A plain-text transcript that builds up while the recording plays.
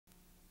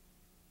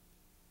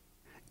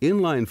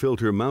Inline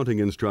filter mounting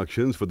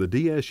instructions for the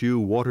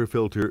DSU water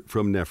filter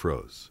from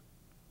Nephros.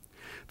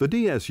 The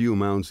DSU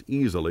mounts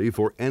easily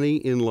for any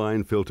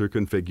inline filter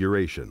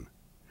configuration.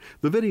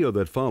 The video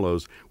that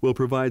follows will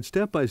provide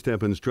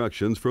step-by-step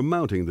instructions for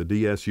mounting the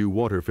DSU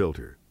water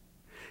filter.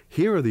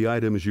 Here are the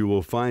items you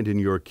will find in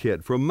your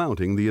kit for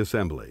mounting the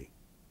assembly.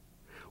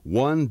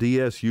 1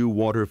 DSU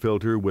water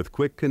filter with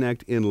quick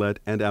connect inlet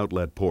and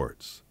outlet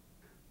ports.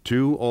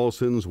 2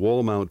 Olson's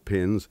wall mount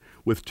pins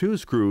with 2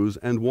 screws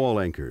and wall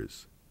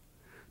anchors.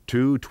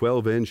 2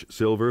 12-inch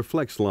silver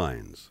flex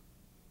lines.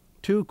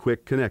 2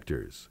 quick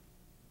connectors.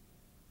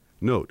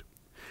 Note: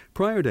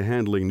 prior to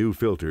handling new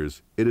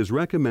filters, it is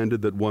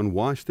recommended that one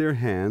wash their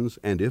hands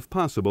and, if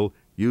possible,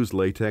 use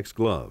latex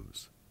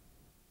gloves.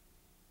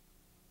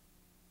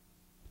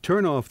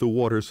 Turn off the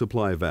water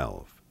supply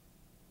valve.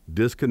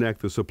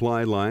 Disconnect the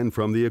supply line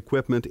from the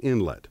equipment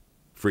inlet,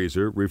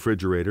 freezer,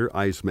 refrigerator,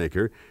 ice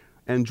maker,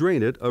 and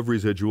drain it of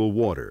residual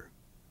water.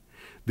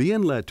 The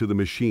inlet to the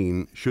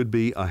machine should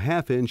be a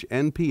 1/2 inch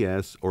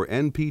NPS or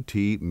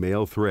NPT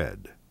male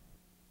thread.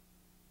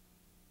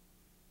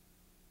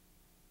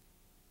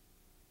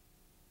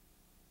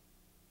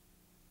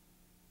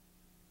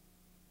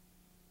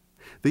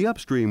 The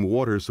upstream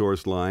water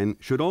source line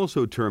should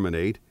also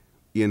terminate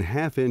in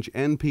 1/2 inch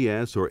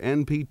NPS or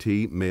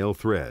NPT male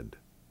thread.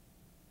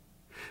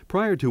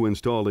 Prior to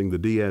installing the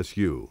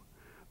DSU,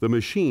 the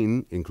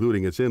machine,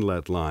 including its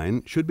inlet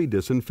line, should be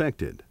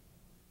disinfected.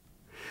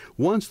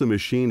 Once the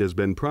machine has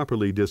been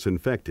properly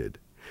disinfected,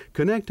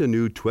 connect a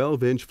new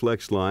 12-inch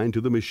flex line to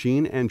the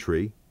machine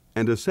entry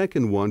and a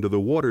second one to the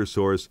water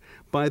source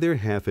by their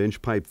 1/2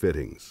 inch pipe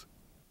fittings.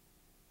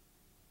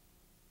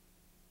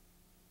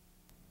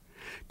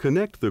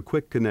 Connect the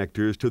quick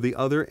connectors to the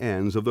other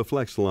ends of the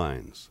flex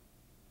lines.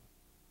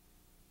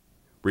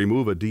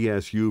 Remove a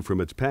DSU from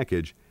its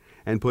package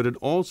and put an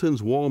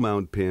Olson's wall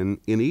mount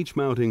pin in each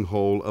mounting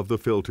hole of the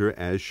filter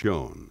as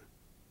shown.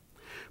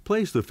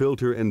 Place the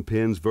filter and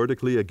pins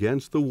vertically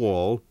against the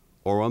wall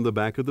or on the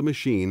back of the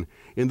machine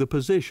in the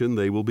position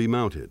they will be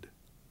mounted.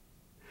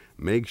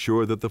 Make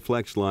sure that the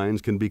flex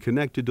lines can be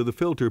connected to the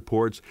filter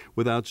ports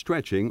without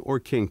stretching or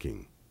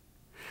kinking.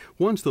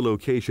 Once the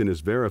location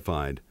is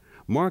verified,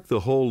 mark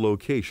the hole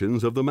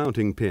locations of the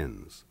mounting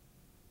pins.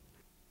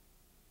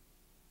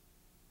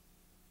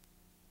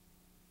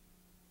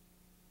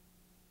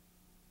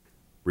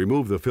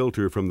 Remove the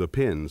filter from the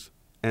pins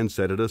and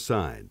set it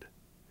aside.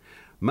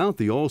 Mount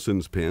the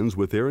Olson's pins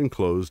with their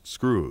enclosed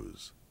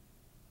screws.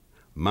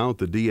 Mount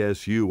the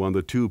DSU on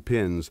the 2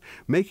 pins,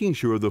 making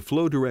sure the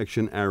flow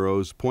direction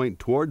arrows point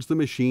towards the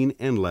machine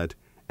inlet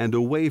and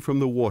away from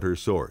the water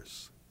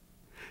source.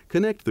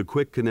 Connect the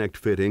quick connect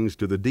fittings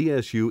to the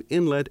DSU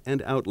inlet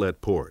and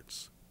outlet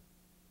ports.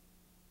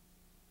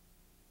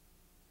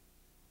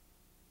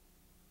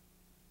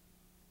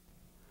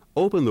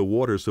 Open the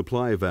water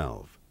supply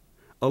valve.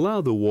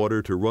 Allow the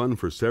water to run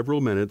for several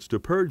minutes to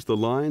purge the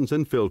lines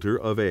and filter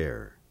of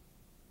air.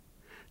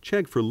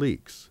 Check for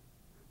leaks.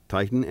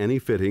 Tighten any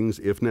fittings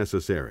if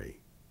necessary.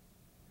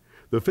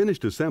 The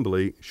finished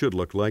assembly should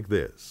look like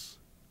this.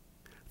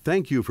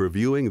 Thank you for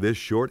viewing this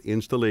short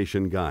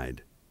installation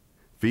guide.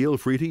 Feel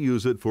free to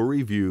use it for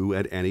review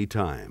at any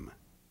time.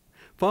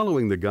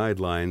 Following the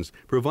guidelines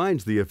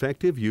provides the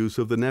effective use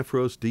of the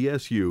Nephros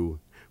DSU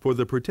for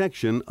the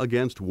protection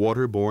against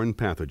waterborne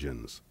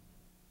pathogens.